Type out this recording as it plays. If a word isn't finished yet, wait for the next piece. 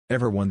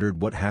Ever wondered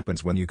what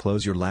happens when you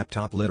close your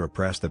laptop lid or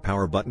press the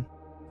power button?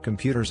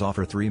 Computers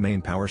offer three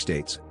main power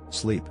states: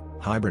 sleep,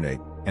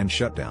 hibernate, and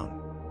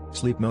shutdown.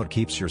 Sleep mode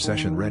keeps your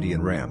session ready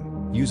in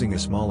RAM, using a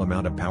small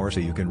amount of power so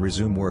you can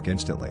resume work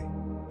instantly.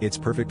 It's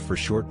perfect for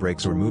short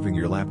breaks or moving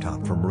your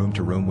laptop from room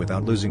to room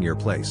without losing your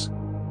place.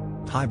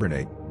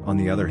 Hibernate, on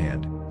the other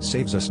hand,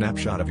 saves a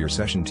snapshot of your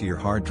session to your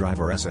hard drive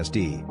or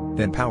SSD,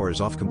 then powers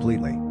off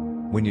completely.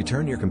 When you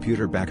turn your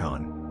computer back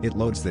on, it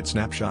loads that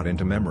snapshot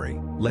into memory,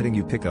 letting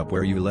you pick up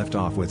where you left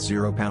off with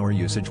zero power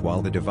usage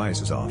while the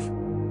device is off.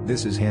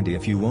 This is handy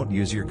if you won't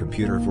use your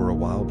computer for a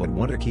while but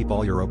want to keep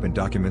all your open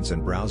documents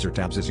and browser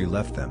tabs as you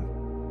left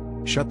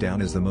them.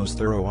 Shutdown is the most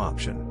thorough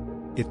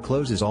option. It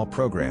closes all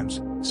programs,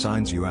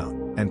 signs you out,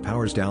 and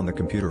powers down the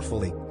computer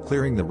fully,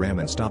 clearing the RAM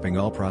and stopping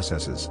all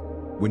processes.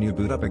 When you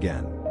boot up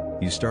again,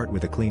 you start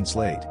with a clean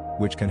slate,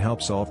 which can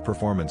help solve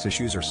performance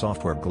issues or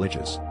software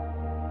glitches.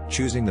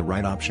 Choosing the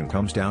right option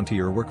comes down to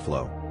your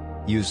workflow.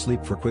 Use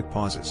sleep for quick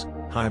pauses,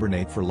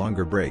 hibernate for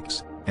longer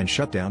breaks, and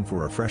shutdown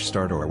for a fresh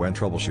start or when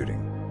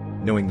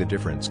troubleshooting. Knowing the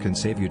difference can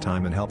save you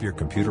time and help your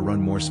computer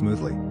run more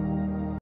smoothly.